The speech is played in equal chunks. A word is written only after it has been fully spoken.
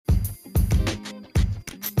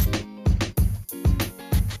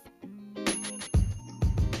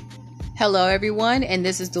Hello, everyone, and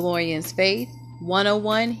this is DeLorean's Faith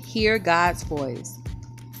 101. Hear God's Voice.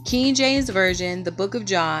 King James Version, the book of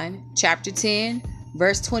John, chapter 10,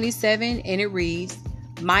 verse 27, and it reads,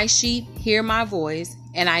 "My sheep hear my voice,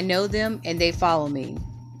 and I know them, and they follow me."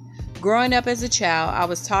 Growing up as a child, I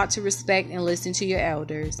was taught to respect and listen to your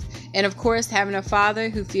elders. And of course, having a father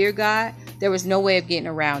who feared God, there was no way of getting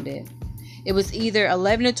around it. It was either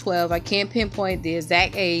 11 or 12, I can't pinpoint the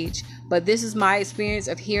exact age, but this is my experience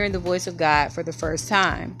of hearing the voice of God for the first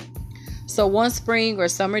time. So one spring or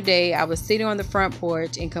summer day, I was sitting on the front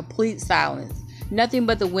porch in complete silence, nothing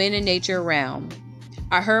but the wind and nature around.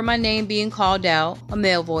 I heard my name being called out, a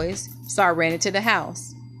male voice, so I ran into the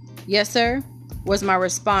house. "Yes, sir," was my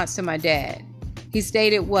response to my dad. He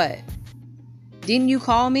stated, "What? Didn't you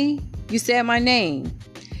call me? You said my name."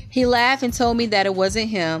 He laughed and told me that it wasn't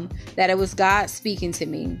him, that it was God speaking to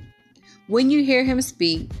me. When you hear him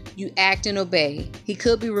speak, you act and obey. He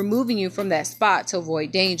could be removing you from that spot to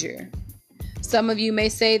avoid danger. Some of you may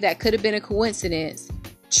say that could have been a coincidence.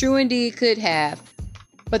 True indeed, could have.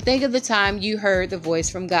 But think of the time you heard the voice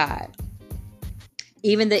from God.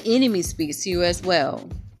 Even the enemy speaks to you as well.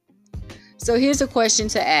 So here's a question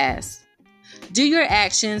to ask. Do your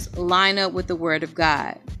actions line up with the word of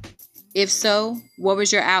God? If so, what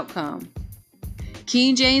was your outcome?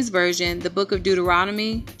 King James Version, the book of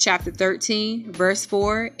Deuteronomy, chapter 13, verse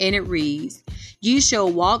 4, and it reads, "You shall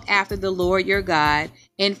walk after the Lord your God,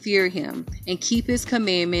 and fear him, and keep his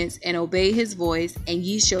commandments, and obey his voice, and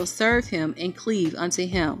ye shall serve him, and cleave unto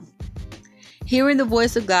him." Hearing the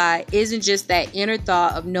voice of God isn't just that inner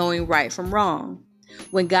thought of knowing right from wrong.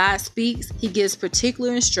 When God speaks, he gives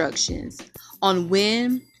particular instructions on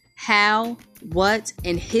when, how, what,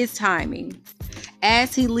 and his timing.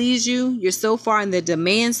 As he leads you, you're so far in the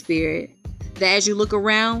demand spirit that as you look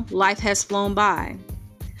around, life has flown by.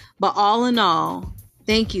 But all in all,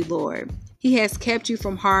 thank you, Lord. He has kept you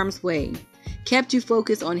from harm's way, kept you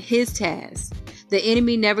focused on his task. The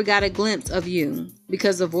enemy never got a glimpse of you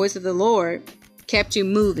because the voice of the Lord kept you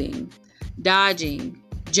moving, dodging,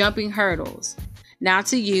 jumping hurdles. Now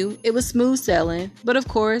to you, it was smooth sailing, but of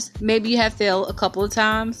course, maybe you have failed a couple of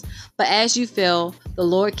times. But as you fell, the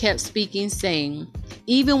Lord kept speaking, saying,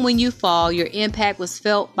 "Even when you fall, your impact was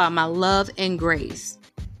felt by my love and grace."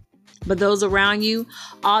 But those around you,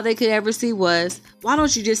 all they could ever see was, "Why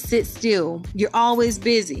don't you just sit still? You're always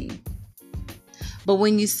busy." But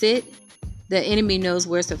when you sit, the enemy knows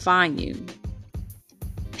where to find you.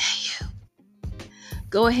 Hey, you.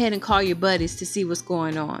 Go ahead and call your buddies to see what's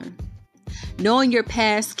going on. Knowing your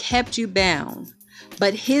past kept you bound,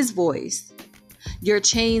 but his voice, your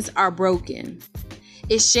chains are broken.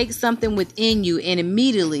 It shakes something within you and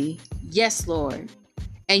immediately, "Yes, Lord,"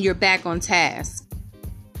 and you're back on task.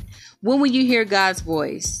 When will you hear God's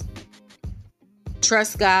voice?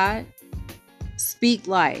 Trust God, speak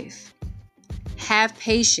life, have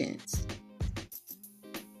patience.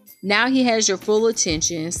 Now he has your full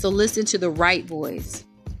attention, so listen to the right voice.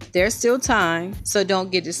 There's still time, so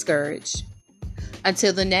don't get discouraged.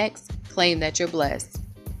 Until the next, claim that you're blessed.